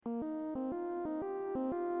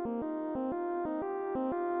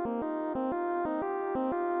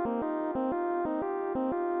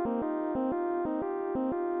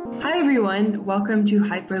Hi, everyone. Welcome to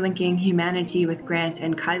Hyperlinking Humanity with Grant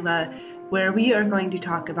and Kyla, where we are going to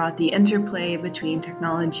talk about the interplay between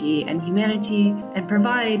technology and humanity and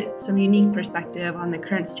provide some unique perspective on the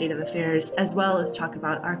current state of affairs, as well as talk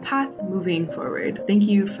about our path moving forward. Thank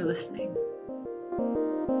you for listening.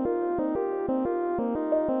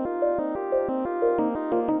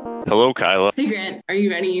 Hello, Kyla. Hey, Grant. Are you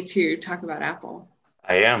ready to talk about Apple?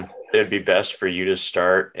 I am. It'd be best for you to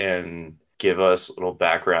start and give us a little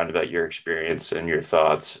background about your experience and your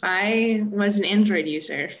thoughts. I was an Android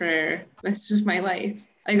user for most of my life.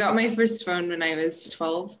 I got my first phone when I was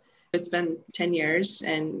 12. It's been 10 years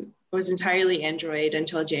and was entirely Android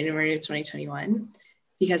until January of 2021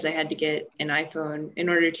 because I had to get an iPhone in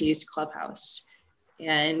order to use Clubhouse.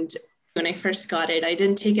 And when I first got it, I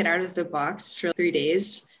didn't take it out of the box for 3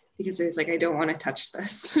 days because I was like, I don't want to touch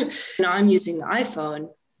this. Now I'm using the iPhone.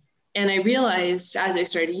 And I realized as I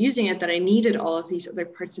started using it that I needed all of these other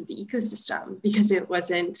parts of the ecosystem because it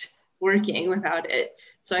wasn't working without it.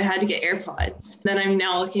 So I had to get AirPods. Then I'm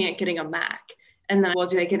now looking at getting a Mac. And then, well,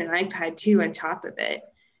 do I get an iPad too on top of it?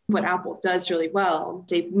 What Apple does really well,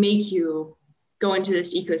 they make you go into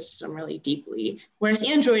this ecosystem really deeply. Whereas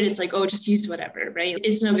Android, it's like, oh, just use whatever, right?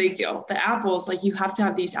 It's no big deal. The Apple's like, you have to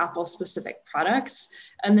have these Apple specific products,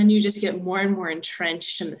 and then you just get more and more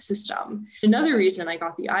entrenched in the system. Another reason I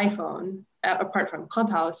got the iPhone, apart from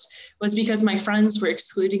Clubhouse, was because my friends were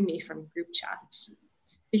excluding me from group chats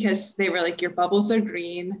because they were like, your bubbles are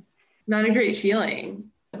green. Not a great feeling.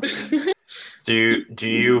 Do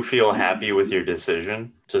you feel happy with your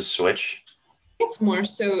decision to switch? It's more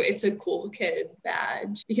so it's a cool kid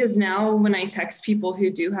badge because now when I text people who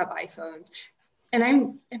do have iPhones, and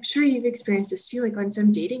I'm sure you've experienced this too, like on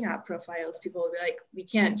some dating app profiles, people will be like, we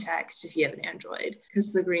can't text if you have an Android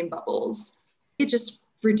because the green bubbles. It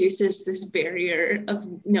just reduces this barrier of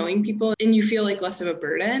knowing people and you feel like less of a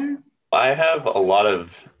burden. I have a lot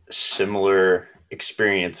of similar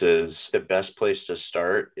experiences. The best place to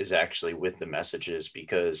start is actually with the messages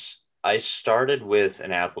because I started with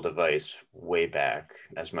an Apple device way back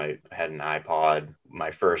I had an iPod. My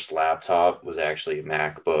first laptop was actually a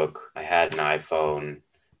MacBook. I had an iPhone,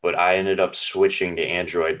 but I ended up switching to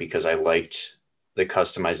Android because I liked the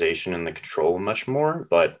customization and the control much more.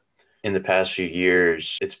 But in the past few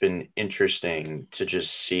years, it's been interesting to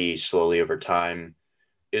just see slowly over time.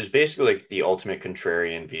 It was basically like the ultimate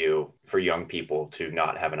contrarian view for young people to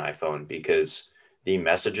not have an iPhone because the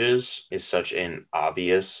messages is such an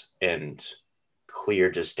obvious and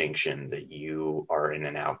clear distinction that you are in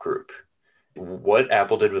an out group. What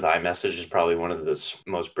Apple did with iMessage is probably one of the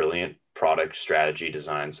most brilliant product strategy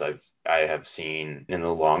designs I have seen in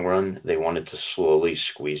the long run. They wanted to slowly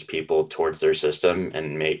squeeze people towards their system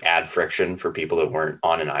and add friction for people that weren't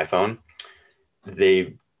on an iPhone.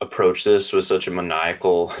 They approach this with such a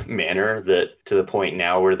maniacal manner that to the point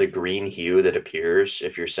now where the green hue that appears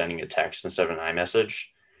if you're sending a text instead of an iMessage,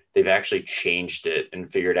 they've actually changed it and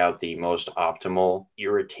figured out the most optimal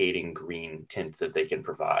irritating green tint that they can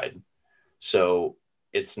provide. So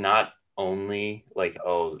it's not only like,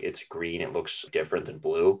 oh, it's green, it looks different than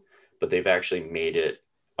blue, but they've actually made it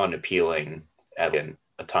unappealing at an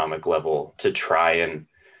atomic level to try and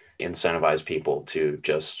incentivize people to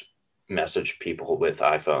just message people with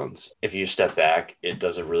iPhones. If you step back, it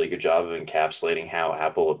does a really good job of encapsulating how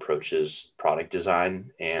Apple approaches product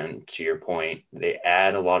design. And to your point, they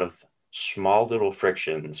add a lot of small little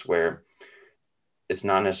frictions where it's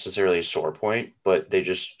not necessarily a sore point, but they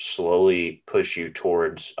just slowly push you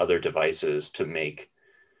towards other devices to make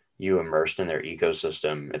you immersed in their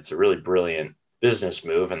ecosystem. It's a really brilliant business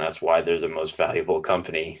move, and that's why they're the most valuable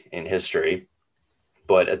company in history.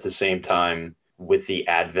 But at the same time, with the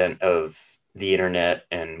advent of the internet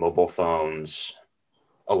and mobile phones,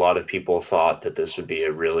 a lot of people thought that this would be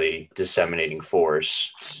a really disseminating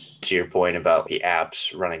force. To your point about the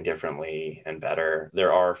apps running differently and better,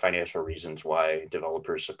 there are financial reasons why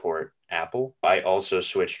developers support Apple. I also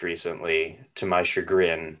switched recently to my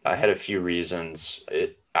chagrin. I had a few reasons.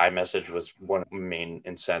 iMessage was one of the main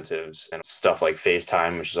incentives, and stuff like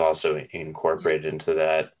FaceTime, which is also incorporated into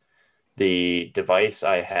that. The device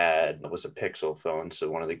I had was a Pixel phone,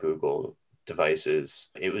 so one of the Google devices.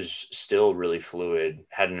 It was still really fluid,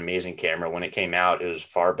 had an amazing camera. When it came out, it was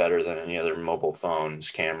far better than any other mobile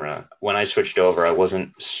phone's camera. When I switched over, I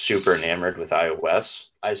wasn't super enamored with iOS.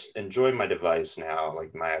 I enjoy my device now,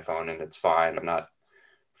 like my iPhone, and it's fine. I'm not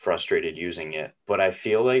frustrated using it, but I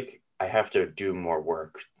feel like I have to do more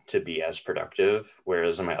work to be as productive.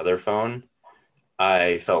 Whereas on my other phone,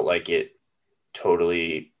 I felt like it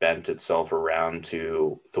totally bent itself around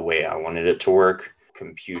to the way I wanted it to work.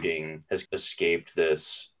 Computing has escaped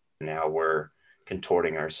this now where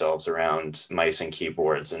contorting ourselves around mice and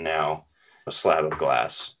keyboards and now a slab of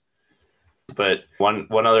glass. But one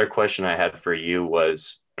other question I had for you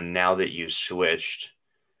was, now that you switched,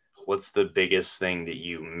 what's the biggest thing that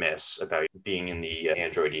you miss about being in the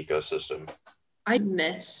Android ecosystem? I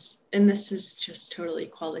miss, and this is just totally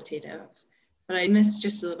qualitative, but I miss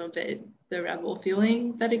just a little bit the rebel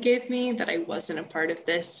feeling that it gave me, that I wasn't a part of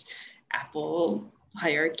this Apple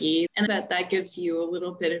hierarchy, and that gives you a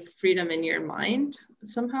little bit of freedom in your mind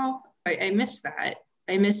somehow. I miss that.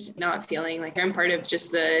 I miss not feeling like I'm part of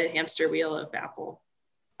just the hamster wheel of Apple.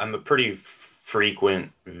 I'm a pretty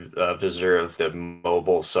frequent visitor of the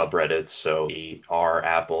mobile subreddits, so the R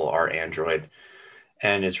Apple, R Android.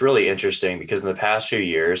 And it's really interesting because in the past few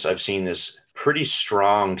years, I've seen this pretty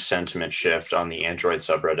strong sentiment shift on the Android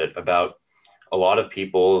subreddit about a lot of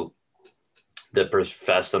people that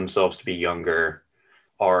profess themselves to be younger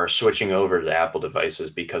are switching over to Apple devices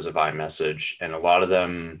because of iMessage. And a lot of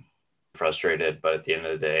them frustrated, but at the end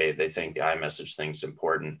of the day, they think the iMessage thing's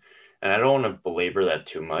important. And I don't want to belabor that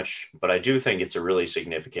too much, but I do think it's a really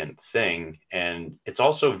significant thing. And it's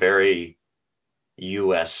also very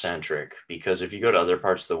US centric, because if you go to other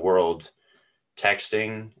parts of the world,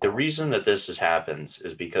 texting, the reason that this happens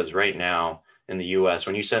is because right now in the US,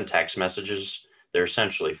 when you send text messages, they're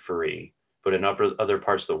essentially free. But in other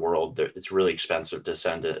parts of the world, it's really expensive to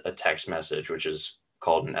send a text message, which is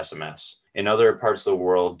called an SMS. In other parts of the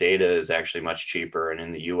world, data is actually much cheaper. And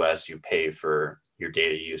in the US, you pay for your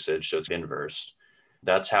data usage. So it's inverse.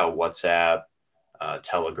 That's how WhatsApp,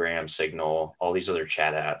 Telegram, Signal, all these other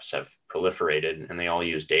chat apps have proliferated, and they all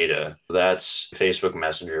use data. That's Facebook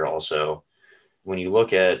Messenger also. When you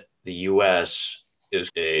look at the US,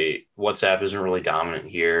 WhatsApp isn't really dominant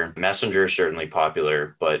here. Messenger is certainly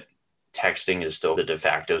popular, but texting is still the de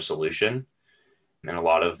facto solution. And a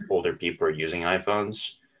lot of older people are using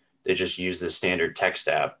iPhones. They just use the standard text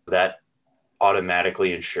app. That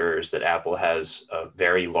automatically ensures that Apple has a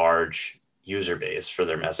very large user base for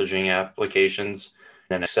their messaging applications.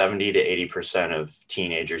 And 70 to 80% of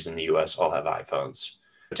teenagers in the US all have iPhones.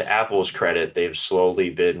 To Apple's credit, they've slowly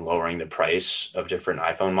been lowering the price of different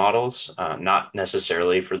iPhone models, not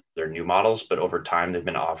necessarily for their new models, but over time, they've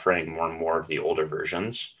been offering more and more of the older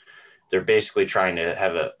versions. They're basically trying to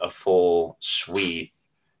have a full suite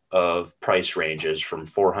of price ranges from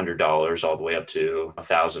 $400 all the way up to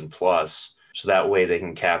 $1,000 plus. So that way they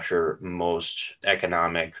can capture most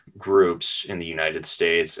economic groups in the United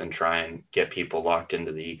States and try and get people locked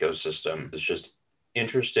into the ecosystem. It's just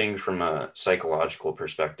interesting from a psychological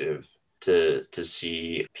perspective to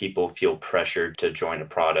see people feel pressured to join a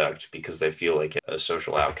product because they feel like a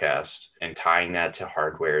social outcast. And tying that to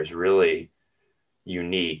hardware is really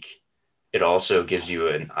unique. It also gives you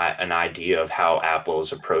an idea of how Apple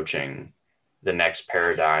is approaching the next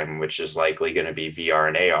paradigm, which is likely going to be VR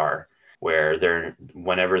and AR, where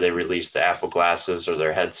whenever they release the Apple glasses or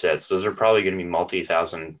their headsets, those are probably going to be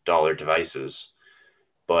multi-$1,000 devices.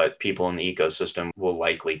 But people in the ecosystem will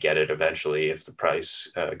likely get it eventually if the price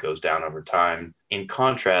goes down over time. In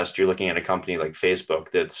contrast, you're looking at a company like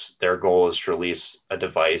Facebook their goal is to release a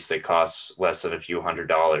device that costs less than a few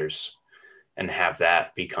 $100s and have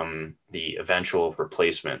that become the eventual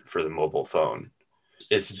replacement for the mobile phone.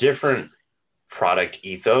 It's different product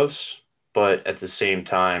ethos, but at the same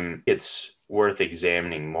time, it's worth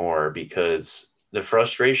examining more because the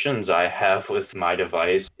frustrations I have with my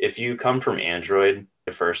device, if you come from Android,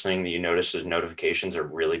 the first thing that you notice is notifications are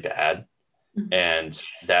really bad. Mm-hmm. And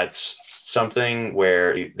that's something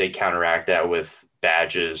where they counteract that with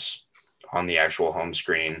badges on the actual home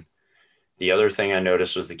screen. The other thing I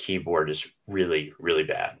noticed was the keyboard is really, really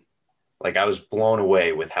bad. Like I was blown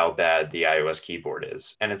away with how bad the iOS keyboard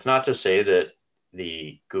is. And it's not to say that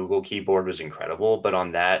the Google keyboard was incredible, but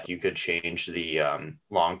on that, you could change the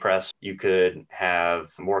long press. You could have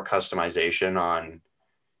more customization on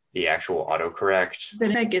the actual autocorrect.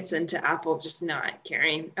 But that gets into Apple just not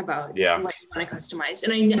caring about what you want to customize.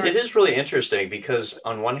 And it is really interesting because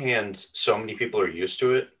on one hand, so many people are used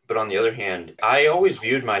to it. But on the other hand, I always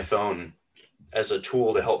viewed my phone as a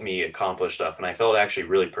tool to help me accomplish stuff. And I felt actually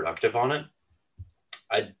really productive on it.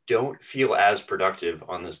 I don't feel as productive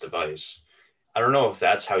on this device. I don't know if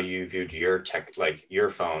that's how you viewed your tech, like your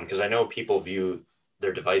phone, because I know people view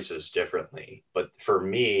their devices differently. But for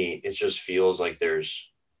me, it just feels like there's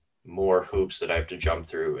more hoops that I have to jump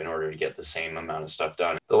through in order to get the same amount of stuff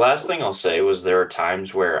done. The last thing I'll say was there are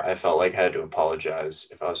times where I felt like I had to apologize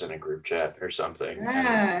if I was in a group chat or something.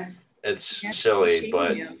 And it's silly,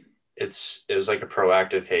 but it was like a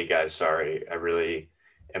proactive, hey guys, sorry, I really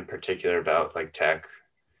am particular about like tech.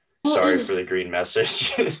 Sorry for the green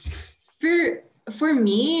message. For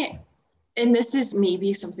me, And this is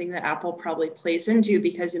maybe something that Apple probably plays into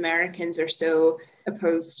because Americans are so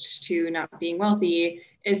opposed to not being wealthy,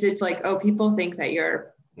 is it's like, oh, people think that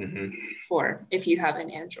you're poor if you have an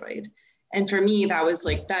Android. And for me, that was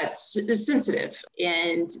like, that's sensitive.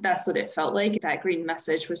 And that's what it felt like. That green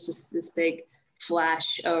message was just this big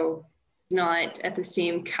flash. Oh, not at the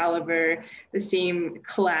same caliber, the same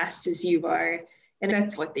class as you are. And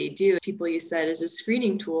that's what they do. People use that as a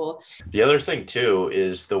screening tool. The other thing too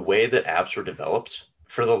is the way that apps were developed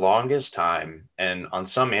for the longest time. And on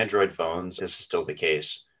some Android phones, this is still the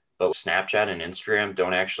case. But Snapchat and Instagram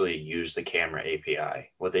don't actually use the camera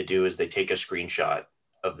API. What they do is they take a screenshot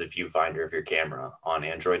of the viewfinder of your camera on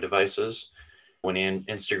Android devices. When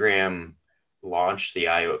Instagram launched the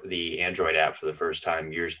Android app for the first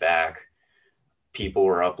time years back, people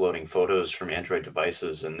were uploading photos from Android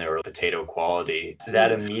devices and they were potato quality.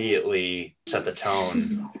 That immediately set the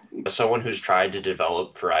tone. As someone who's tried to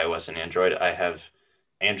develop for iOS and Android,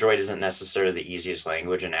 Android isn't necessarily the easiest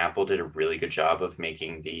language, and Apple did a really good job of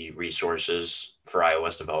making the resources for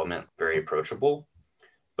iOS development very approachable.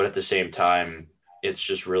 But at the same time, it's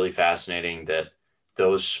just really fascinating that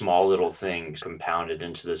those small little things compounded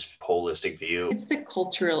into this holistic view. It's the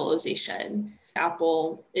culturalization.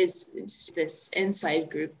 Apple is this inside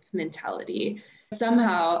group mentality.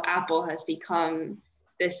 Somehow Apple has become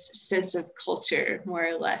this sense of culture, more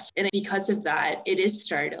or less. And because of that, it is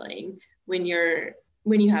startling when you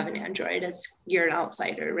have an Android, as you're an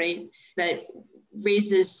outsider, right? That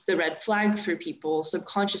raises the red flag for people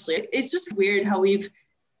subconsciously. It's just weird how we've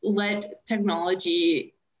let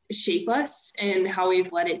technology shape us and how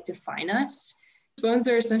we've let it define us. Phones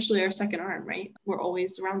are essentially our second arm, right? We're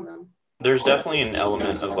always around them. There's definitely an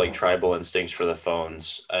element of like tribal instincts for the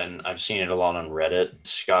phones, and I've seen it a lot on Reddit.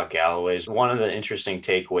 Scott Galloway's one of the interesting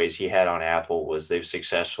takeaways he had on Apple was they're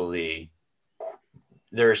essentially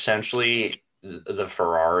the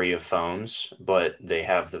Ferrari of phones, but they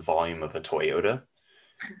have the volume of a Toyota.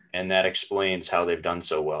 And that explains how they've done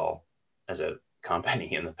so well as a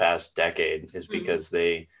company in the past decade, is because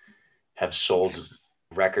they have sold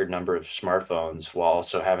record number of smartphones while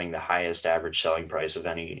also having the highest average selling price of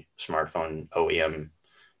any smartphone OEM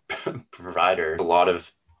provider. A lot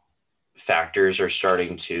of factors are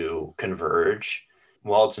starting to converge.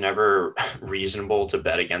 While it's never reasonable to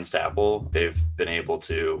bet against Apple, they've been able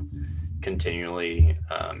to continually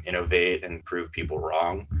innovate and prove people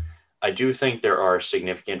wrong. I do think there are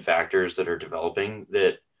significant factors that are developing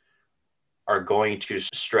that are going to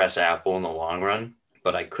stress Apple in the long run,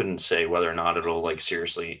 but I couldn't say whether or not it'll like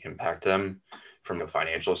seriously impact them from a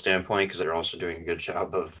financial standpoint, because they're also doing a good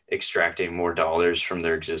job of extracting more dollars from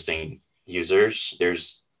their existing users.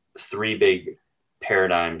 There's three big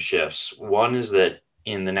paradigm shifts. One is that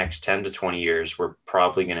in the next 10 to 20 years, we're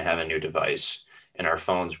probably going to have a new device and our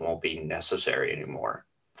phones won't be necessary anymore.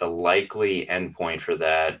 The likely endpoint for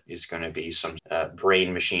that is going to be some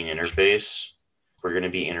brain machine interface. We're going to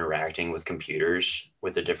be interacting with computers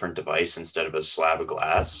with a different device instead of a slab of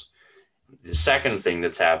glass. The second thing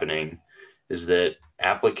that's happening is that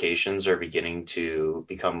applications are beginning to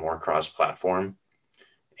become more cross-platform.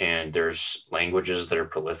 And there's languages that are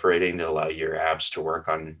proliferating that allow your apps to work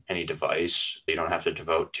on any device. You don't have to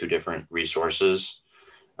devote two different resources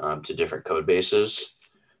to different code bases.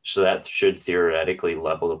 So that should theoretically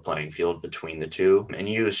level the playing field between the two. And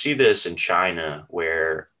you see this in China,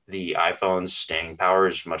 where the iPhone's staying power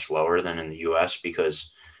is much lower than in the US,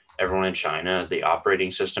 because everyone in China, the operating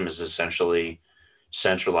system is essentially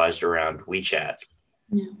centralized around WeChat.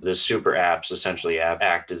 Yeah. The super apps essentially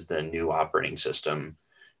act as the new operating system.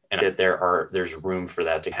 And that there's room for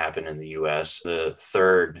that to happen in the US. The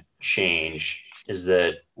third change is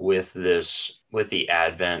that with the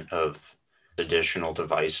advent of additional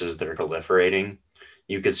devices that are proliferating,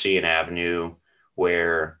 you could see an avenue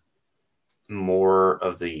where more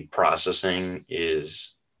of the processing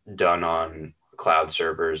is done on cloud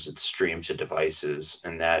servers, it's streamed to devices,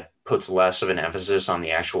 and that puts less of an emphasis on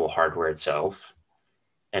the actual hardware itself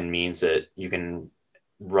and means that you can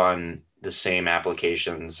run the same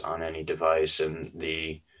applications on any device. And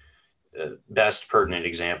the best pertinent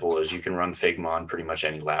example is you can run Figma on pretty much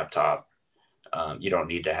any laptop. You don't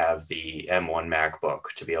need to have the M1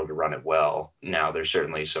 MacBook to be able to run it well. Now, there's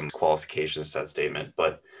certainly some qualifications to that statement,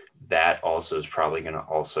 but that also is probably going to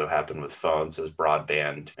also happen with phones as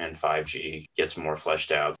broadband and 5G gets more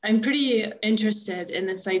fleshed out. I'm pretty interested in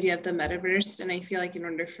this idea of the metaverse, and I feel like in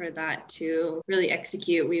order for that to really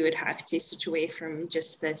execute, we would have to switch away from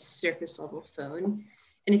just this surface level phone.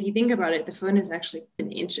 And if you think about it, the phone is actually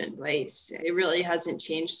an ancient device. It really hasn't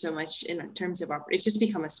changed so much in terms of it's just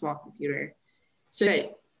become a small computer. So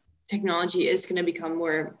technology is going to become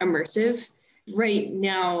more immersive. Right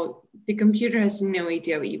now, the computer has no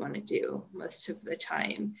idea what you want to do most of the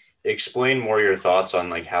time. Explain more your thoughts on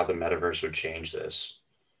like how the metaverse would change this.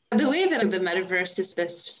 The way that the metaverse is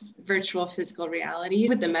this virtual physical reality.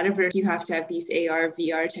 With the metaverse, you have to have these AR,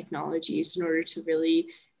 VR technologies in order to really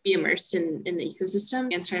be immersed in the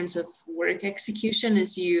ecosystem. In terms of work execution, and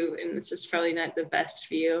this is probably not the best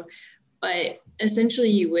view, but essentially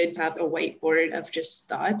you would have a whiteboard of just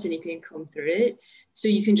thoughts and you can comb through it. So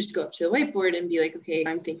you can just go up to the whiteboard and be like, okay,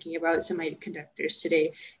 I'm thinking about semiconductors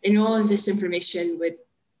today. And all of this information would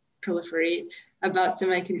proliferate about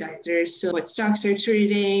semiconductors. So what stocks are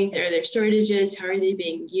trading, are there shortages, how are they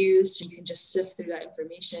being used? You can just sift through that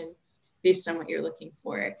information based on what you're looking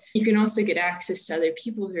for. You can also get access to other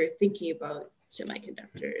people who are thinking about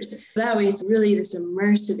semiconductors. That way it's really this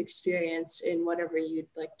immersive experience in whatever you'd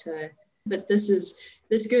like to. But this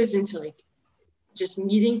goes into like just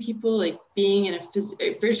meeting people, like being in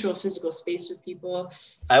a virtual physical space with people.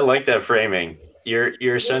 I like that framing.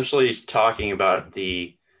 You're essentially talking about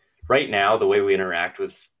right now, the way we interact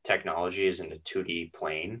with technology is in a 2D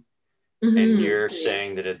plane. Mm-hmm. And you're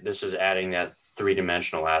saying that this is adding that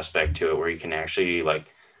three-dimensional aspect to it where you can actually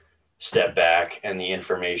like step back and the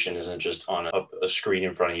information isn't just on a screen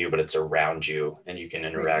in front of you, but it's around you and you can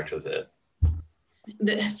interact with it.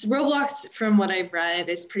 This Roblox, from what I've read,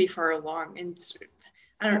 is pretty far along. And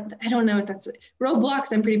I don't know if that's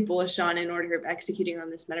Roblox. I'm pretty bullish on in order of executing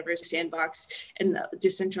on this metaverse. Sandbox and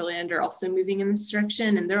Decentraland are also moving in this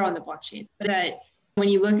direction, and they're on the blockchain. But when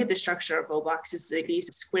you look at the structure of Roblox, it's like these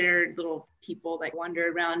square little people that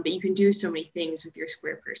wander around, but you can do so many things with your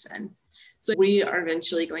square person. So we are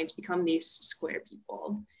eventually going to become these square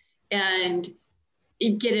people and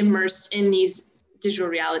get immersed in these digital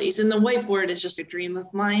realities. And the whiteboard is just a dream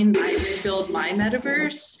of mine. I would build my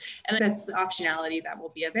metaverse, and that's the optionality that will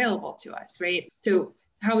be available to us, right? So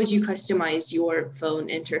how would you customize your phone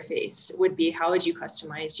interface would be how would you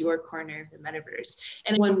customize your corner of the metaverse?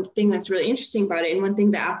 And one thing that's really interesting about it, and one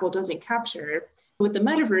thing that Apple doesn't capture, with the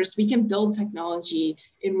metaverse, we can build technology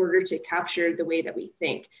in order to capture the way that we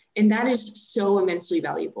think. And that is so immensely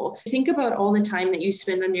valuable. Think about all the time that you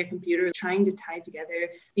spend on your computer trying to tie together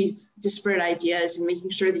these disparate ideas and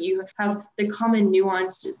making sure that you have the common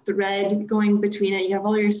nuanced thread going between it. You have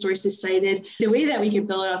all your sources cited. The way that we could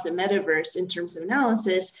build out the metaverse in terms of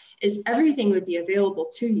analysis is everything would be available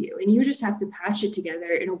to you. And you just have to patch it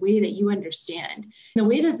together in a way that you understand. And the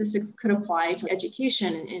way that this could apply to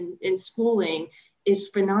education and in schooling is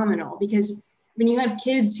phenomenal, because when you have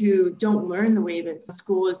kids who don't learn the way that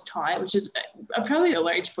school is taught, which is probably a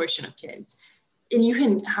large portion of kids, and you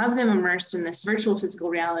can have them immersed in this virtual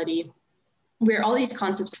physical reality where all these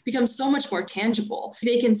concepts become so much more tangible.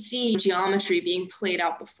 They can see geometry being played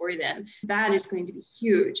out before them. That is going to be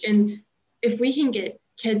huge. And if we can get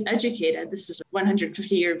kids educated, this is a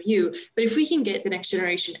 150-year view, but if we can get the next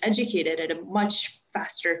generation educated at a much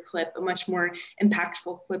faster clip, a much more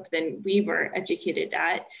impactful clip than we were educated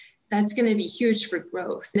at, that's going to be huge for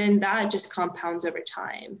growth. And then that just compounds over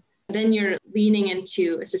time. Then you're leaning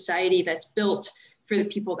into a society that's built for the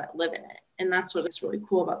people that live in it. And that's what's really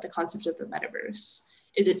cool about the concept of the metaverse,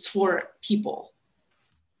 is it's for people.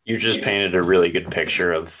 You just painted a really good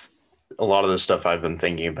picture of a lot of the stuff I've been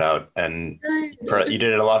thinking about, and you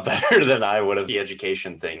did it a lot better than I would have. The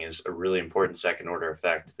education thing is a really important second order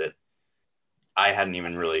effect that I hadn't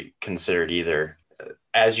even really considered either.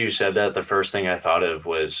 As you said that, the first thing I thought of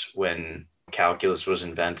was when calculus was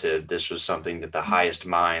invented, this was something that the highest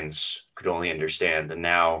minds could only understand. And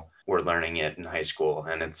now we're learning it in high school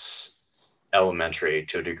and it's elementary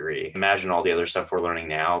to a degree. Imagine all the other stuff we're learning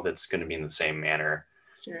now that's going to be in the same manner.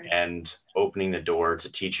 Sure. And opening the door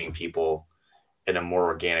to teaching people in a more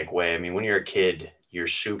organic way. I mean, when you're a kid, you're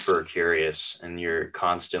super curious and you're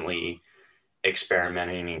constantly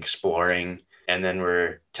experimenting and exploring. And then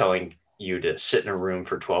we're telling you to sit in a room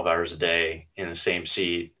for 12 hours a day in the same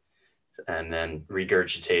seat and then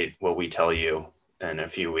regurgitate what we tell you in a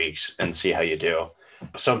few weeks and see how you do.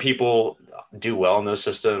 Some people do well in those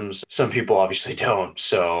systems. Some people obviously don't.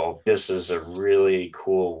 So this is a really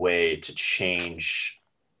cool way to change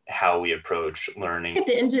how we approach learning. At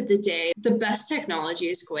the end of the day, the best technology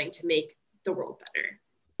is going to make the world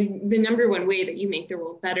better. The number one way that you make the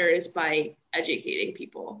world better is by educating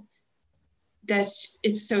people.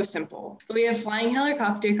 It's so simple. We have flying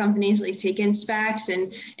helicopter companies like taking SPACs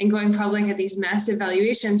and going public at these massive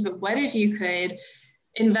valuations. But what if you could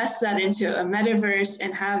invest that into a metaverse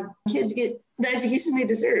and have kids get the education they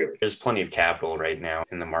deserve? There's plenty of capital right now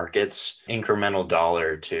in the markets. Incremental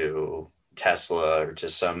dollar to Tesla or to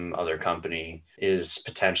some other company is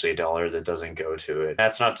potentially a dollar that doesn't go to it.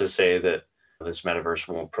 That's not to say that this metaverse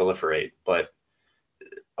won't proliferate, but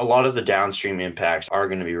a lot of the downstream impacts are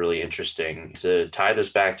going to be really interesting. To tie this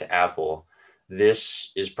back to Apple,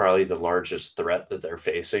 this is probably the largest threat that they're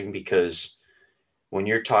facing, because when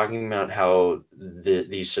you're talking about how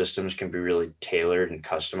these systems can be really tailored and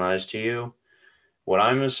customized to you, what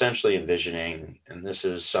I'm essentially envisioning, and this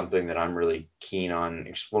is something that I'm really keen on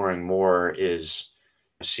exploring more, is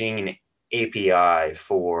seeing an API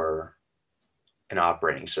for an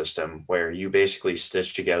operating system where you basically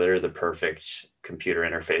stitch together the perfect computer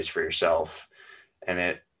interface for yourself,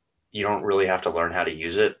 and you don't really have to learn how to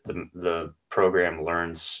use it. The program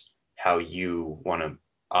learns how you want to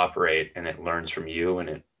operate, and it learns from you,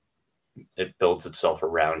 and it builds itself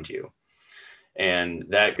around you. And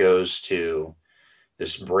that goes to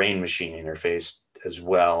this brain machine interface as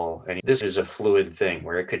well. And this is a fluid thing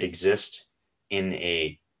where it could exist in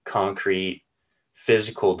a concrete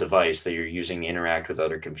physical device that you're using to interact with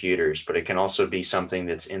other computers, but it can also be something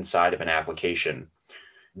that's inside of an application.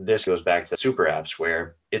 This goes back to super apps,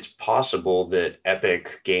 where it's possible that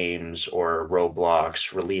Epic Games or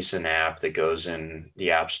Roblox release an app that goes in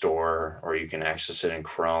the App Store, or you can access it in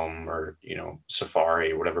Chrome or,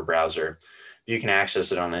 Safari, whatever browser. You can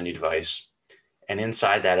access it on any device. And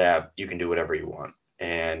inside that app, you can do whatever you want.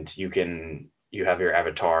 And you have your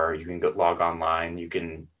avatar, you can log online, you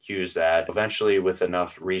can use that. Eventually, with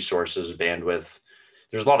enough resources, bandwidth,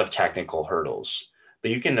 there's a lot of technical hurdles,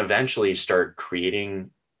 but you can eventually start creating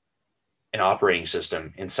an operating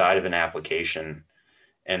system inside of an application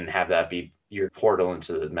and have that be your portal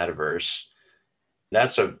into the metaverse.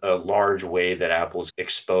 That's a large way that Apple's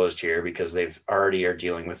exposed here, because they've already are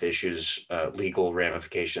dealing with issues, legal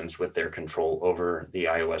ramifications with their control over the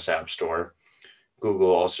iOS App Store.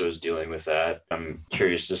 Google also is dealing with that. I'm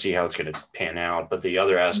curious to see how it's going to pan out. But the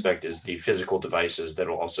other aspect is the physical devices that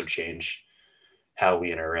will also change how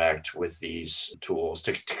we interact with these tools.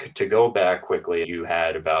 To go back quickly, you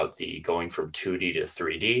had about the going from 2D to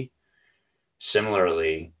 3D.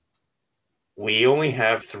 Similarly, we only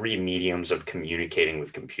have three mediums of communicating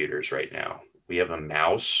with computers right now. We have a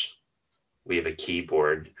mouse, we have a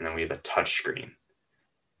keyboard, and then we have a touch screen.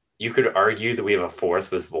 You could argue that we have a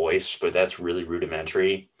fourth with voice, but that's really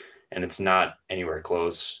rudimentary, and it's not anywhere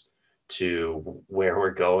close to where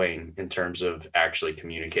we're going in terms of actually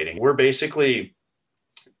communicating. We're basically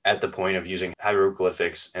at the point of using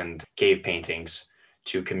hieroglyphics and cave paintings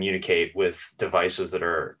to communicate with devices that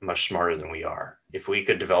are much smarter than we are. If we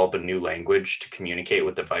could develop a new language to communicate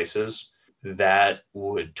with devices, that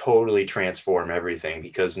would totally transform everything,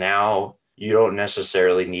 because now you don't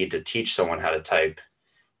necessarily need to teach someone how to type.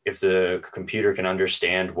 If the computer can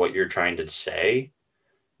understand what you're trying to say,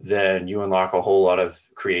 then you unlock a whole lot of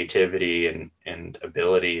creativity and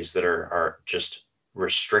abilities that are just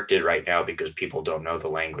restricted right now because people don't know the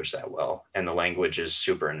language that well, and the language is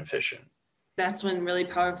super inefficient. That's one really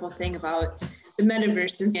powerful thing about the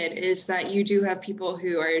metaverse is that you do have people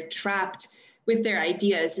who are trapped with their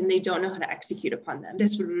ideas and they don't know how to execute upon them.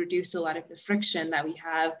 This would reduce a lot of the friction that we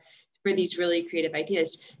have for these really creative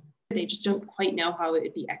ideas. They just don't quite know how it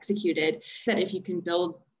would be executed. That if you can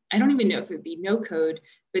build, I don't even know if it would be no code,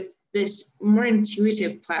 but this more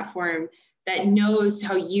intuitive platform that knows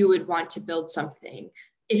how you would want to build something.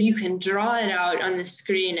 If you can draw it out on the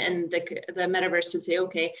screen and the metaverse would say,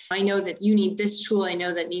 okay, I know that you need this tool. I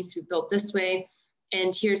know that needs to be built this way.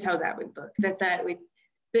 And here's how that would look.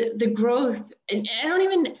 The growth, and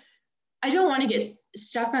I don't want to get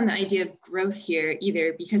stuck on the idea of growth here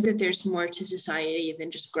either, because if there's more to society than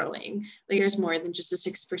just growing. Like there's more than just a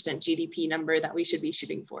 6% GDP number that we should be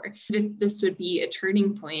shooting for. This would be a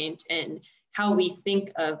turning point in how we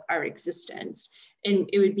think of our existence. And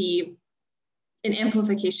it would be an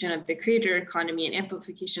amplification of the creator economy, an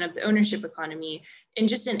amplification of the ownership economy, and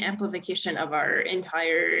just an amplification of our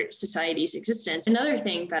entire society's existence. Another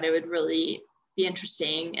thing that it would really be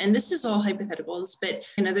interesting, and this is all hypotheticals, but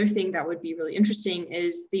another thing that would be really interesting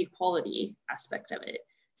is the equality aspect of it.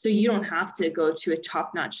 So you don't have to go to a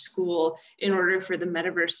top-notch school in order for the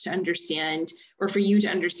metaverse to understand, or for you to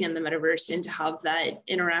understand the metaverse and to have that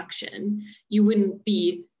interaction. You wouldn't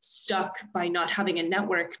be stuck by not having a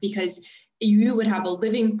network, because you would have a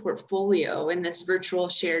living portfolio in this virtual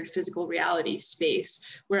shared physical reality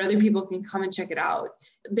space where other people can come and check it out.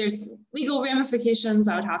 There's legal ramifications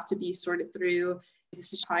that would have to be sorted through.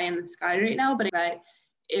 This is high in the sky right now, but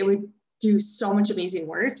it would do so much amazing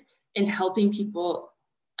work in helping people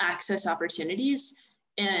access opportunities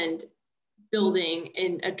and building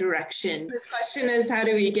in a direction. The question is, how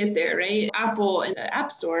do we get there, right? Apple and the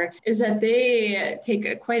App Store is that they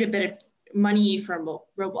take quite a bit of money from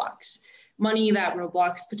Roblox, money that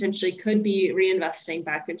Roblox potentially could be reinvesting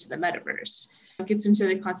back into the metaverse. It gets into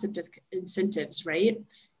the concept of incentives, right?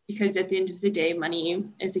 Because at the end of the day, money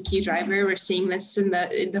is a key driver. We're seeing this in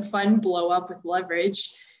the fund blow up with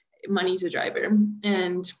leverage. Money's a driver.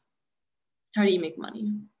 And how do you make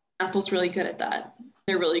money? Apple's really good at that.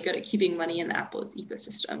 They're really good at keeping money in the Apple's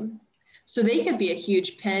ecosystem. So they could be a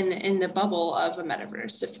huge pin in the bubble of a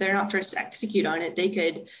metaverse. If they're not first to execute on it, they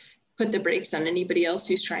could put the brakes on anybody else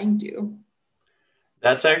who's trying to.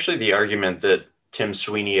 That's actually the argument that Tim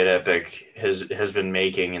Sweeney at Epic has been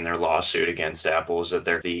making in their lawsuit against Apple, is that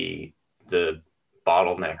they're the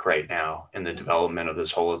bottleneck right now in the development of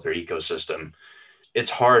this whole other ecosystem. It's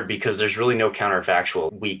hard because there's really no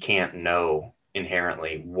counterfactual. We can't know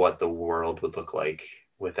inherently what the world would look like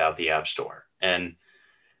without the App Store. And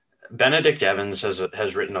Benedict Evans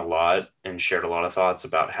has written a lot and shared a lot of thoughts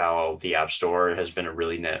about how the App Store has been a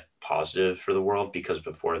really net positive for the world, because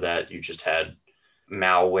before that, you just had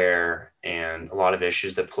malware and a lot of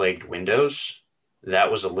issues that plagued Windows. That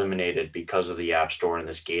was eliminated because of the App Store and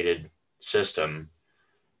this gated system.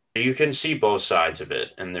 You can see both sides of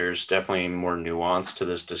it, and there's definitely more nuance to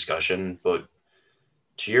this discussion. But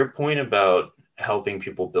to your point about helping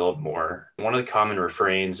people build more, one of the common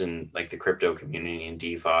refrains in like the crypto community and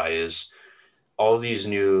DeFi is all of these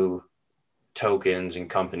new tokens and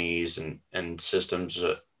companies and systems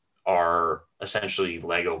are essentially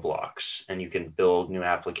Lego blocks, and you can build new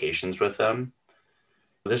applications with them.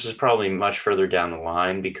 This is probably much further down the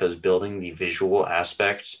line, because building the visual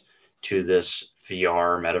aspect to this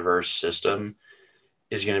VR metaverse system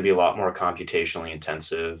is going to be a lot more computationally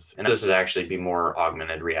intensive. And this is actually be more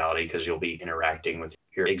augmented reality, because you'll be interacting with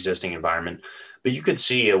your existing environment. But you could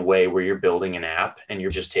see a way where you're building an app and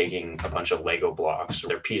you're just taking a bunch of Lego blocks, or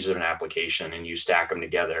they're pieces of an application, and you stack them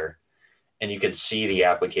together, and you could see the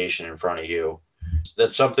application in front of you.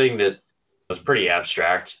 That's something that was pretty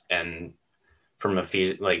abstract, and from a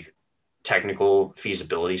technical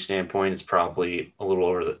feasibility standpoint, it's probably a little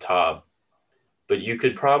over the top. But you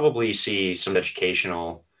could probably see some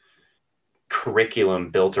educational curriculum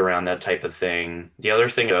built around that type of thing. The other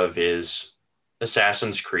thing is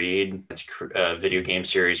Assassin's Creed. It's a video game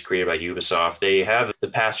series created by Ubisoft. They have the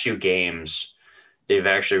past few games, they've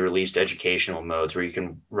actually released educational modes where you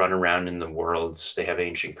can run around in the worlds. They have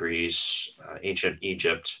ancient Greece, ancient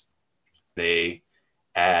Egypt. They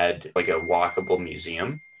add like a walkable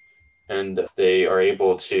museum, and they are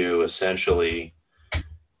able to essentially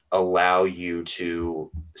allow you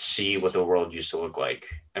to see what the world used to look like.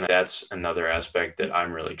 And that's another aspect that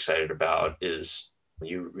I'm really excited about, is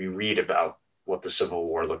you read about what the Civil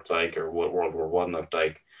War looked like, or what World War I looked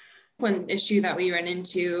like. One issue that we run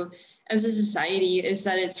into as a society is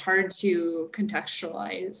that it's hard to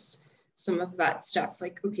contextualize some of that stuff.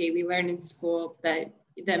 Like, okay, we learn in school that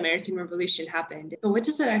the American Revolution happened, but what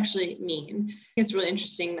does it actually mean? It's really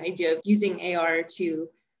interesting, the idea of using AR to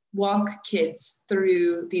walk kids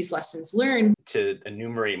through these lessons learned. To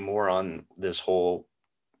enumerate more on this whole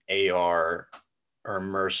AR or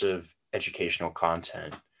immersive educational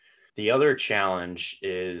content, the other challenge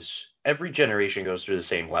is every generation goes through the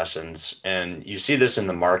same lessons, and you see this in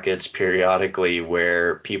the markets periodically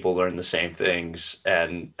where people learn the same things.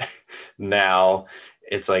 And now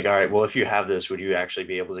it's like, all right, well, if you have this, would you actually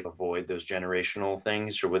be able to avoid those generational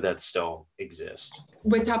things, or would that still exist?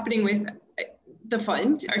 What's happening with the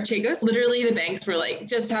fund, Archegos, literally the banks were like,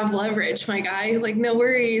 just have leverage, my guy, like no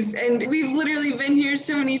worries. And we've literally been here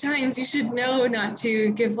so many times, you should know not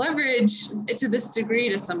to give leverage to this degree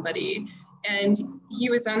to somebody. And he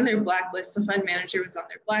was on their blacklist, the fund manager was on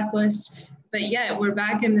their blacklist, but yet we're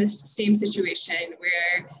back in this same situation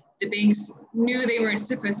where the banks knew they weren't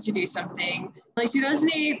supposed to do something like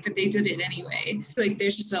 2008, but they did it anyway. Like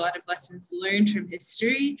there's just a lot of lessons learned from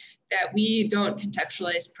history that we don't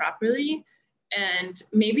contextualize properly. And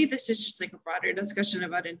maybe this is just like a broader discussion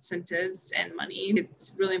about incentives and money.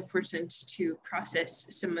 It's really important to process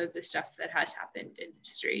some of the stuff that has happened in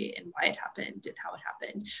history and why it happened and how it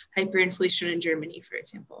happened. Hyperinflation in Germany, for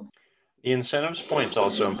example. The incentives point is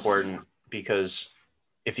also important, because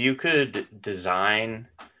if you could design,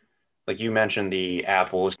 like you mentioned, the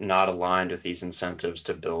Apple is not aligned with these incentives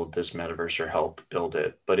to build this metaverse or help build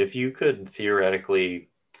it. But if you could theoretically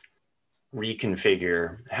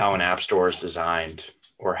reconfigure how an app store is designed,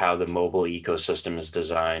 or how the mobile ecosystem is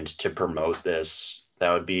designed to promote this,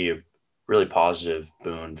 that would be a really positive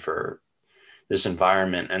boon for this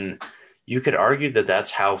environment. And you could argue that that's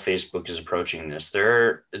how Facebook is approaching this.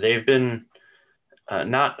 They've been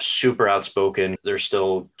not super outspoken. They're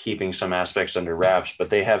still keeping some aspects under wraps, but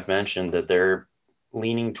they have mentioned that they're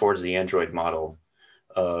leaning towards the Android model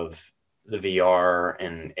of the VR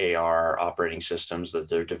and AR operating systems that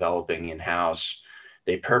they're developing in-house,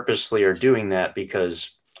 they purposely are doing that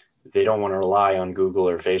because they don't want to rely on Google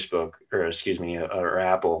or Facebook or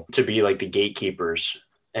Apple to be like the gatekeepers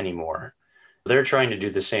anymore. They're trying to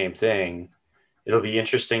do the same thing. It'll be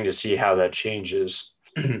interesting to see how that changes.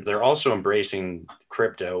 They're also embracing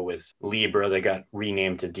crypto with Libra that got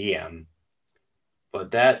renamed to Diem.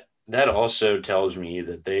 But that also tells me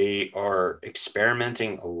that they are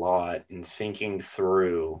experimenting a lot and thinking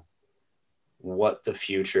through what the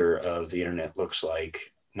future of the internet looks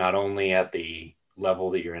like, not only at the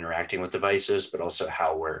level that you're interacting with devices, but also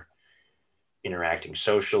how we're interacting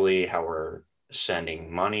socially, how we're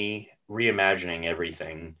sending money, reimagining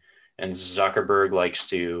everything. And Zuckerberg likes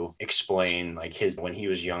to explain like when he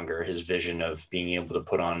was younger, his vision of being able to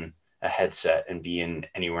put on a headset and be in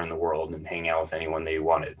anywhere in the world and hang out with anyone they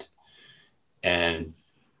wanted. And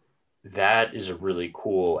that is a really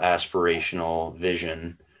cool aspirational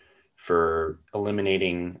vision for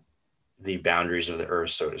eliminating the boundaries of the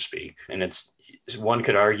earth, so to speak. And one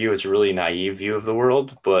could argue it's a really naive view of the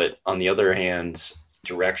world, but on the other hand,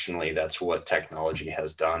 directionally, that's what technology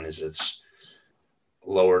has done, is it's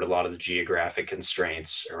lowered a lot of the geographic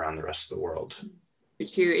constraints around the rest of the world.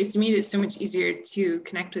 It's made it so much easier to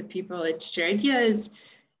connect with people and share ideas.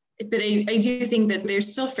 But I do think that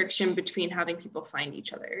there's still friction between having people find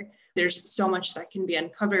each other. There's so much that can be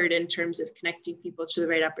uncovered in terms of connecting people to the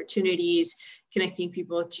right opportunities, connecting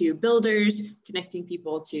people to builders, connecting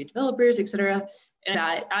people to developers, et cetera. And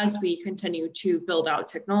that as we continue to build out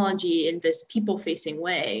technology in this people-facing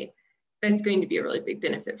way, that's going to be a really big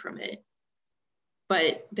benefit from it.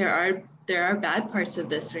 But there are bad parts of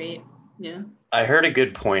this, right? Yeah. I heard a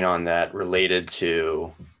good point on that related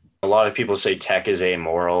to, a lot of people say tech is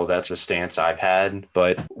amoral. That's a stance I've had.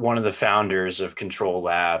 But one of the founders of Control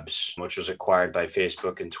Labs, which was acquired by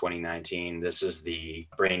Facebook in 2019, this is the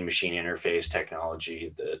brain-machine interface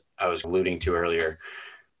technology that I was alluding to earlier.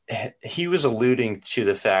 He was alluding to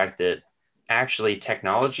the fact that actually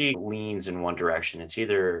technology leans in one direction. It's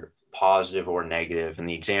either positive or negative. And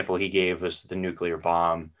the example he gave was the nuclear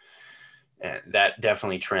bomb. And that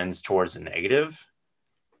definitely trends towards the negative.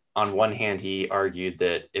 On one hand, he argued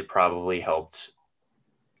that it probably helped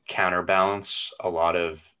counterbalance a lot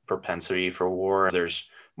of propensity for war. There's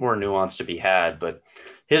more nuance to be had, but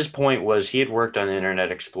his point was he had worked on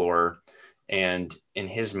Internet Explorer, and in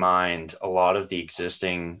his mind, a lot of the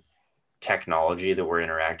existing technology that we're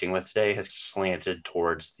interacting with today has slanted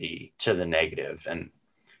towards the negative. And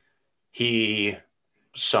he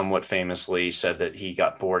somewhat famously said that he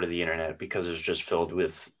got bored of the internet because it was just filled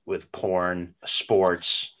with porn,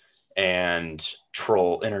 sports, and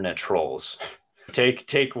internet trolls.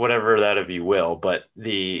 Take whatever that of you will, but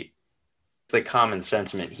the common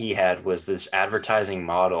sentiment he had was this advertising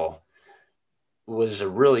model was a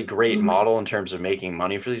really great model in terms of making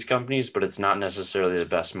money for these companies, but it's not necessarily the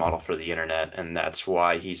best model for the internet. And that's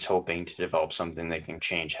why he's hoping to develop something that can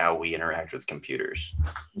change how we interact with computers.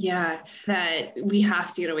 Yeah, that we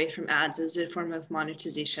have to get away from ads as a form of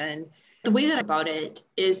monetization. The way that about it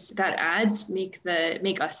is that ads make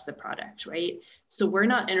us the product, right? So we're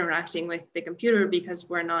not interacting with the computer because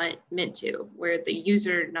we're not meant to. We're the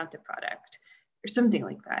user, not the product, or something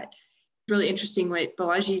like that. Really interesting what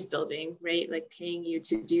Balaji's building, right? Like paying you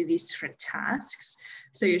to do these different tasks.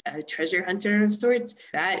 So you're a treasure hunter of sorts.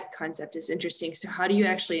 That concept is interesting. So how do you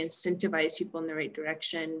actually incentivize people in the right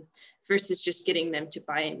direction versus just getting them to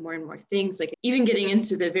buy more and more things? Like even getting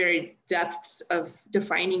into the very depths of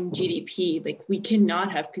defining GDP, like we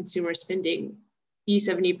cannot have consumer spending be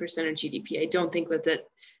 70% of GDP. I don't think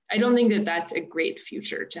that that's a great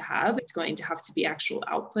future to have. It's going to have to be actual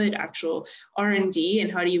output, actual R&D,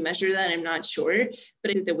 and how do you measure that? I'm not sure.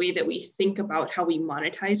 But I think the way that we think about how we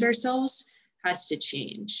monetize ourselves has to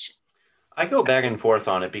change. I go back and forth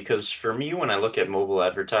on it because for me, when I look at mobile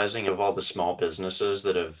advertising, of all the small businesses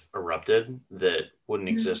that have erupted that wouldn't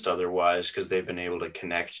exist otherwise because they've been able to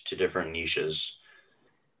connect to different niches.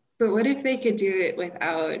 But what if they could do it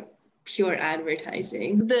without pure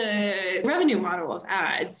advertising? The revenue model of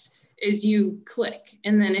ads is you click,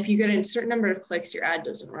 and then if you get a certain number of clicks, your ad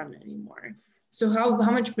doesn't run anymore. So how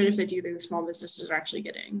much benefit do you think the small businesses are actually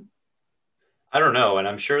getting? I don't know. And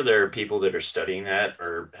I'm sure there are people that are studying that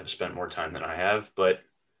or have spent more time than I have. But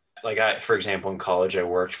for example, in college, I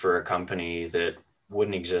worked for a company that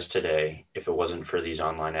wouldn't exist today if it wasn't for these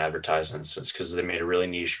online advertisements. It's because they made a really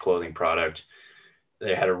niche clothing product.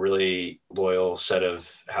 They had a really loyal set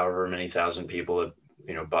of however many thousand people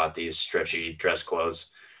that, bought these stretchy dress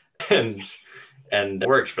clothes and it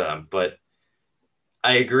worked for them. But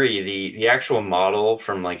I agree. The actual model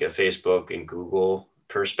from like a Facebook and Google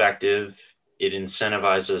perspective, it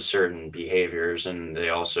incentivizes certain behaviors, and they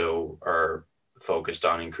also are focused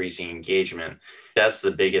on increasing engagement. That's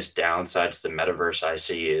the biggest downside to the metaverse I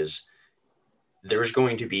see, is there's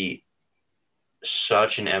going to be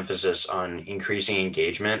such an emphasis on increasing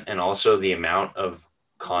engagement, and also the amount of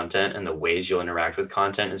content and the ways you'll interact with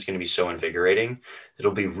content is going to be so invigorating that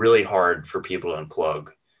it'll be really hard for people to unplug.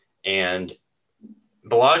 And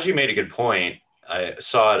Balaji made a good point. I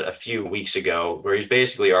saw it a few weeks ago where he's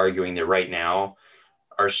basically arguing that right now,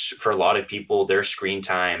 for a lot of people, their screen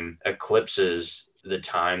time eclipses the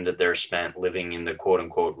time that they're spent living in the quote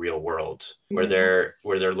unquote real world, where they're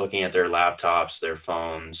looking at their laptops, their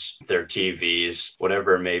phones, their TVs,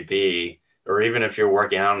 whatever it may be. Or even if you're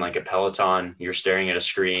working out on like a Peloton, you're staring at a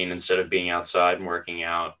screen instead of being outside and working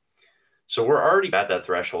out. So we're already at that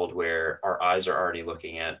threshold where our eyes are already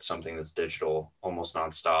looking at something that's digital almost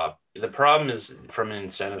nonstop. The problem is, from an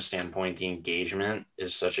incentive standpoint, the engagement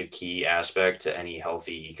is such a key aspect to any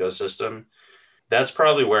healthy ecosystem. That's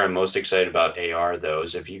probably where I'm most excited about AR, though,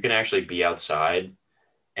 is if you can actually be outside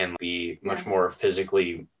and be much more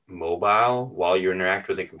physically mobile while you interact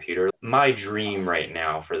with a computer. My dream right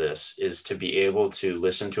now for this is to be able to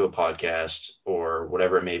listen to a podcast or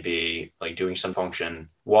whatever it may be, like doing some function,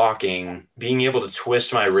 walking, being able to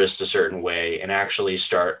twist my wrist a certain way and actually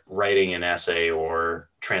start writing an essay or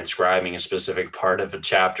transcribing a specific part of a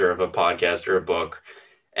chapter of a podcast or a book,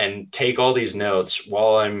 and take all these notes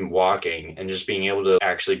while I'm walking, and just being able to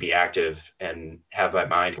actually be active and have my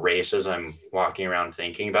mind race as I'm walking around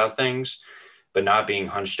thinking about things, but not being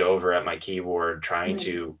hunched over at my keyboard trying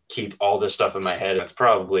to keep all this stuff in my head. That's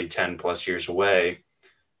probably 10 plus years away,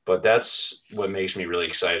 but that's what makes me really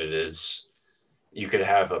excited. Is you could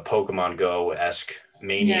have a Pokemon Go-esque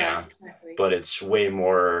mania, but it's way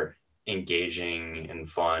more engaging and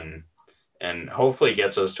fun, and hopefully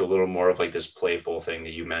gets us to a little more of like this playful thing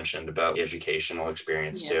that you mentioned about the educational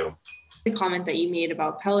experience too. The comment that you made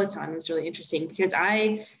about Peloton was really interesting, because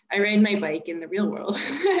I ride my bike in the real world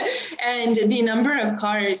and the number of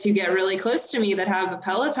cars who get really close to me that have a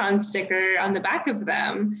Peloton sticker on the back of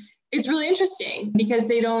them is really interesting, because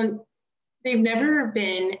they've never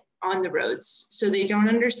been on the roads. So they don't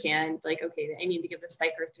understand, like, okay, I need to give this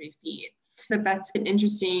biker 3 feet. But that's an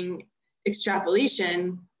interesting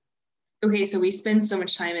extrapolation. Okay, so we spend so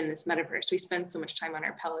much time in this metaverse, we spend so much time on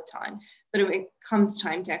our Peloton, but when it comes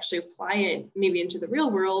time to actually apply it maybe into the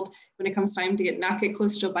real world, when it comes time to not get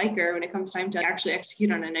close to a biker, when it comes time to actually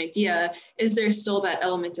execute on an idea, is there still that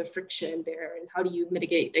element of friction there? And how do you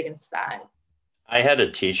mitigate against that? I had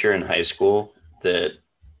a teacher in high school that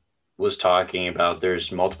was talking about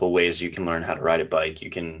there's multiple ways you can learn how to ride a bike.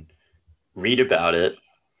 You can read about it.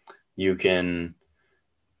 You can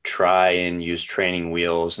try and use training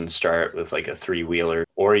wheels and start with like a 3-wheeler,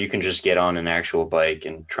 or you can just get on an actual bike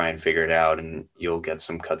and try and figure it out, and you'll get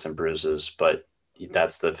some cuts and bruises, but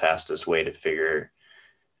that's the fastest way to figure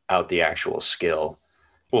out the actual skill.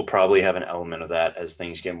 We'll probably have an element of that as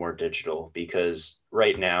things get more digital, because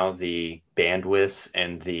right now the bandwidth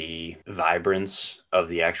and the vibrance of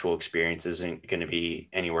the actual experience isn't going to be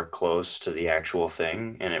anywhere close to the actual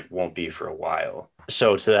thing, and it won't be for a while.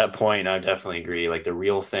 So to that point, I definitely agree. Like the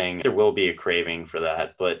real thing, there will be a craving for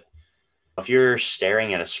that. But if you're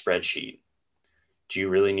staring at a spreadsheet, do you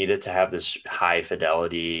really need it to have this high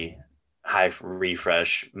fidelity, high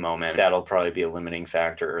refresh moment? That'll probably be a limiting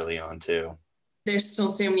factor early on too. There's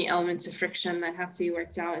still so many elements of friction that have to be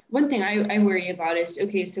worked out. One thing I worry about is,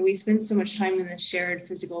 okay, so we spend so much time in this shared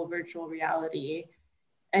physical virtual reality,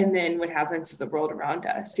 and then what happens to the world around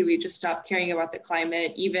us? Do we just stop caring about the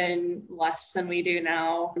climate even less than we do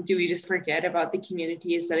now? Do we just forget about the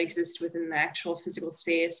communities that exist within the actual physical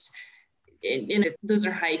space? Those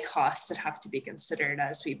are high costs that have to be considered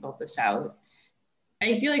as we build this out.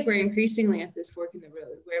 I feel like we're increasingly at this fork in the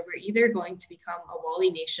road where we're either going to become a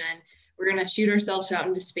WALL-E nation, we're going to shoot ourselves out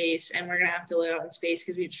into space, and we're going to have to live out in space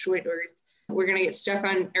because we destroyed Earth. We're going to get stuck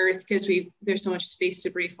on Earth because there's so much space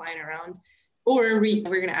debris flying around. Or we're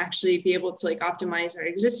going to actually be able to like optimize our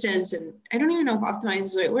existence. And I don't even know if optimize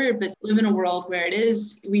is the right word, but live in a world where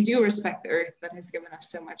we do respect the Earth that has given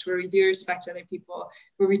us so much, where we do respect other people,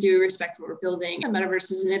 where we do respect what we're building. The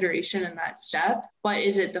metaverse is an iteration in that step, but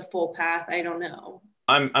is it the full path? I don't know.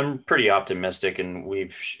 I'm pretty optimistic, and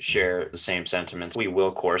we've shared the same sentiments. We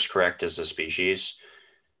will course correct as a species.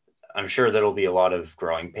 I'm sure there'll be a lot of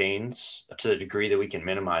growing pains. To the degree that we can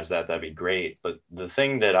minimize that, that'd be great. But the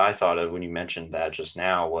thing that I thought of when you mentioned that just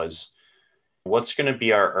now was, what's going to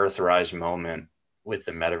be our Earthrise moment with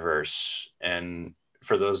the metaverse? And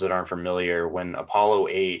for those that aren't familiar, when Apollo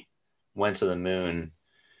 8 went to the moon,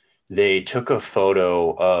 they took a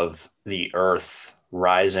photo of the Earth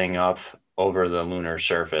rising up over the lunar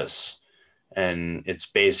surface. And it's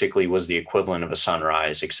basically was the equivalent of a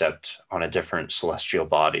sunrise, except on a different celestial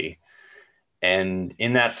body. And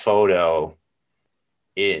in that photo,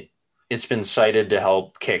 it's been cited to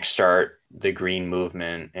help kickstart the green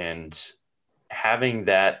movement, and having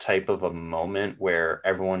that type of a moment where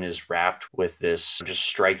everyone is wrapped with this just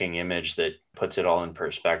striking image that puts it all in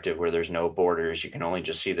perspective, where there's no borders. You can only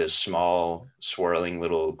just see this small swirling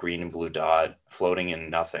little green and blue dot floating in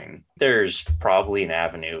nothing. There's probably an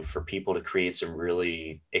avenue for people to create some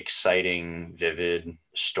really exciting, vivid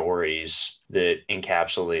stories that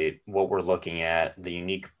encapsulate what we're looking at, the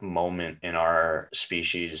unique moment in our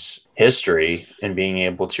species history, and being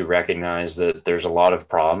able to recognize that there's a lot of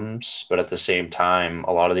problems, but at the same time,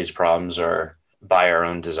 a lot of these problems are by our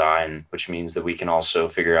own design, which means that we can also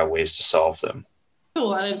figure out ways to solve them. A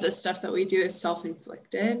lot of the stuff that we do is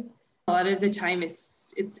self-inflicted. A lot of the time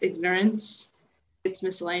it's ignorance, it's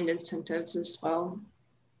misaligned incentives as well.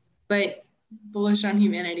 But bullish on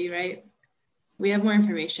humanity, right? We have more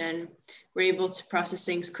information. We're able to process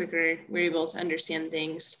things quicker. We're able to understand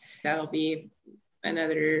things. That'll be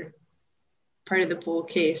another part of the bull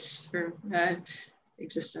case for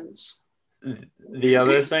existence. The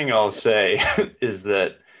other thing I'll say is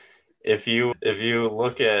that if you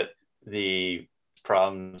look at the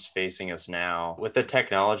problems facing us now with the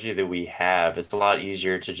technology that we have, it's a lot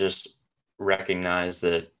easier to just recognize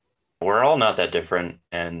that we're all not that different,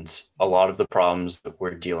 and a lot of the problems that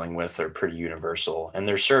we're dealing with are pretty universal, and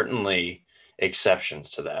there's certainly exceptions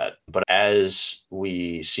to that. But as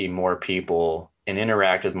we see more people and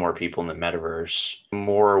interact with more people in the metaverse,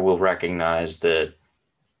 more we'll recognize that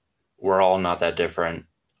we're all not that different.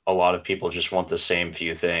 A lot of people just want the same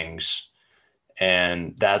few things.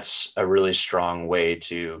 And that's a really strong way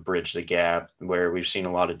to bridge the gap where we've seen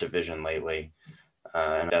a lot of division lately.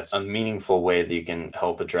 And that's a meaningful way that you can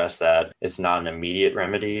help address that. It's not an immediate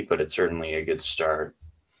remedy, but it's certainly a good start.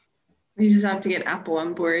 We just have to get Apple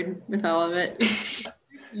on board with all of it.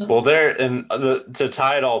 Well, to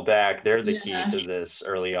tie it all back, they're the key to this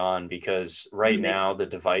early on, because right now the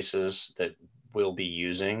devices that we'll be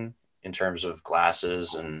using in terms of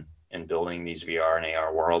glasses and building these VR and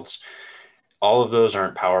AR worlds, all of those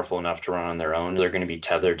aren't powerful enough to run on their own. They're going to be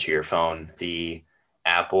tethered to your phone. The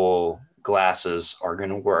Apple glasses are going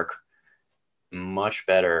to work much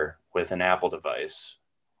better with an Apple device,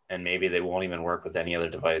 and maybe they won't even work with any other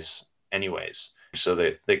device anyways. So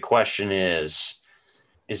the question is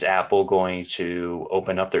Apple going to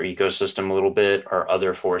open up their ecosystem a little bit? Are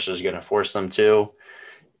other forces going to force them to?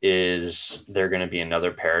 Is there going to be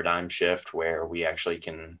another paradigm shift where we actually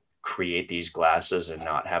can create these glasses and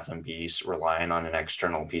not have them be relying on an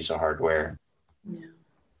external piece of hardware? Yeah.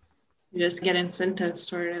 You just get incentives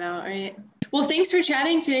sorted out, right? Well, thanks for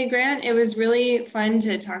chatting today, Grant. It was really fun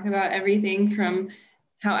to talk about everything from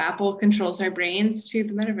how Apple controls our brains to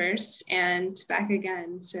the metaverse and back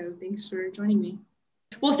again. So thanks for joining me.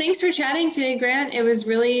 Well, thanks for chatting today, Grant. It was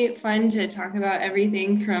really fun to talk about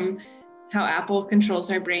everything from how Apple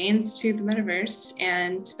controls our brains to the metaverse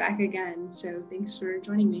and back again. So thanks for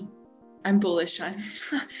joining me. I'm bullish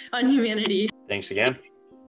on humanity. Thanks again.